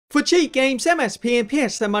For cheat games, MSP and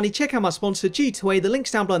PSN money, check out my sponsor G2A, the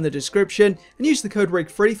link's down below in the description, and use the code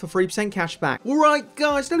RIGFREE for 3% cashback. Alright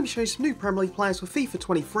guys, now let me show you some new Premier League players for FIFA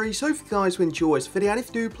 23, so if you guys will enjoy this video, and if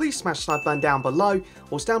you do, please smash the like button down below,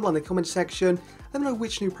 or down below in the comment section. Let me know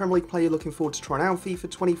which new Premier League player you're looking forward to trying out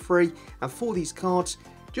FIFA 23, and for these cards,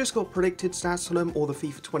 just got predicted stats on them, or the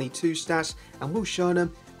FIFA 22 stats, and we'll show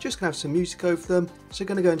them, just gonna have some music over them, so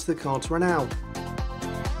gonna go into the cards right now.